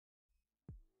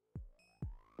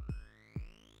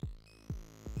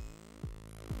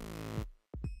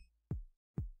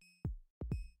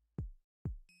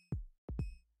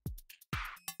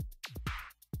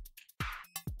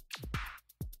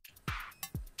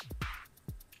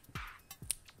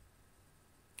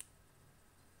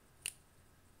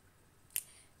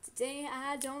Today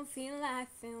I don't feel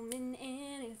like filming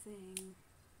anything.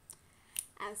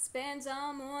 I've spent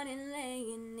all morning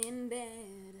laying in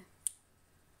bed.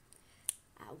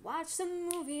 I watched some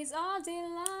movies all day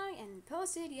long and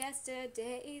posted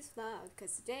yesterday's vlog,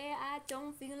 'cause today I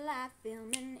don't feel like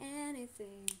filming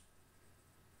anything.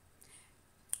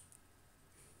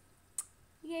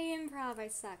 Yay, improv, I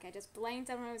suck. I just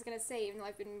blanked on what I was gonna say, even though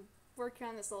I've been working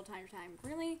on this the whole time.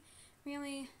 Really?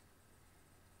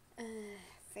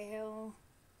 Fail.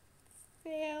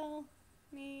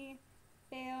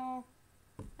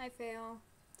 I fail.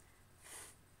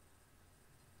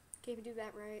 Can't even do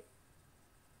that right.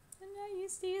 I'm not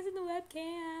used to using the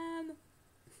webcam.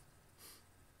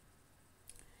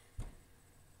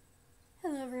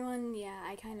 Hello everyone. Yeah,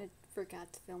 I kind of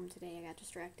forgot to film today. I got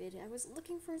distracted. I was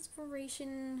looking for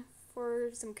inspiration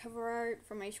for some cover art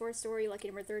for my short story, Lucky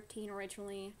Number 13,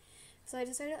 originally. So I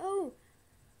decided,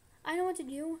 I know what to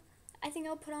do. I think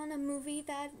I'll put on a movie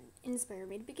that inspired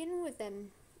me to begin with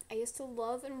them. I used to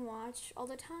love and watch all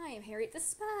the time, Harriet the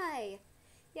Spy.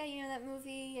 Yeah, you know that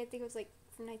movie? I think it was like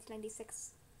from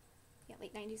 1996. Yeah,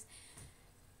 late 90s.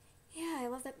 Yeah, I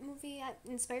love that movie. It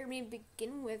inspired me to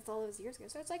begin with all those years ago.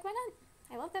 So it's like, why not?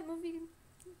 I love that movie.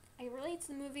 I relate to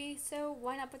the movie, so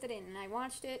why not put that in? And I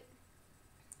watched it.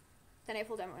 Then I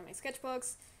pulled out one of my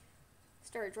sketchbooks.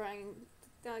 Started drawing,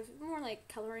 more like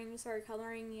coloring. Started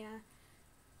coloring, yeah.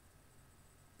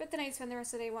 But then I spent the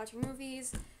rest of the day watching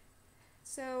movies.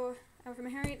 So I went from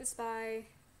Harriet the Spy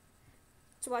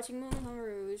to watching Moulin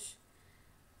Rouge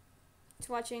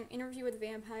to watching Interview with the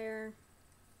Vampire.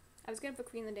 I was gonna put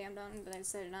Queen the Damned on, but I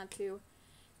decided not to.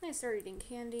 Then I started eating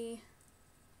candy.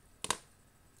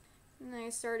 And then I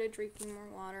started drinking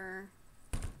more water.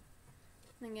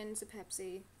 Then getting into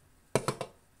Pepsi.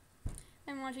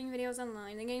 Then watching videos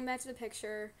online. Then getting back to the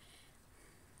picture.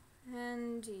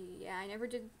 And yeah, I never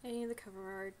did any of the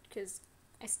cover art because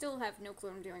I still have no clue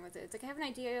what I'm doing with it. It's like I have an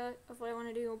idea of what I want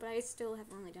to do, but I still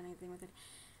haven't really done anything with it.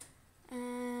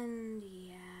 And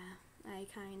yeah,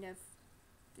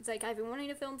 it's like I've been wanting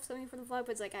to film something for the vlog,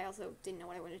 but it's like I also didn't know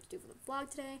what I wanted to do for the vlog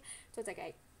today. So it's like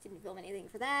I didn't film anything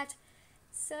for that.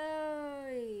 So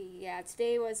yeah,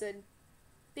 today was a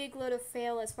big load of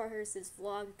fail as far as this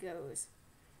vlog goes.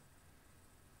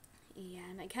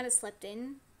 Yeah, and I kind of slept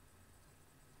in,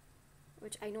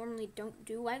 which I normally don't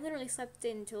do. I literally slept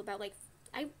in until about like,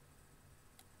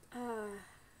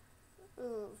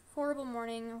 horrible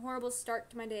morning, horrible start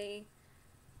to my day.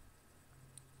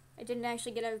 I didn't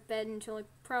actually get out of bed until like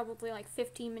probably like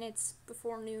 15 minutes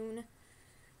before noon.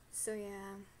 So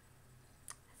yeah,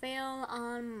 fail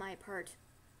on my part.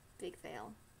 Big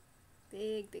fail.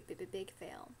 Big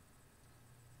fail.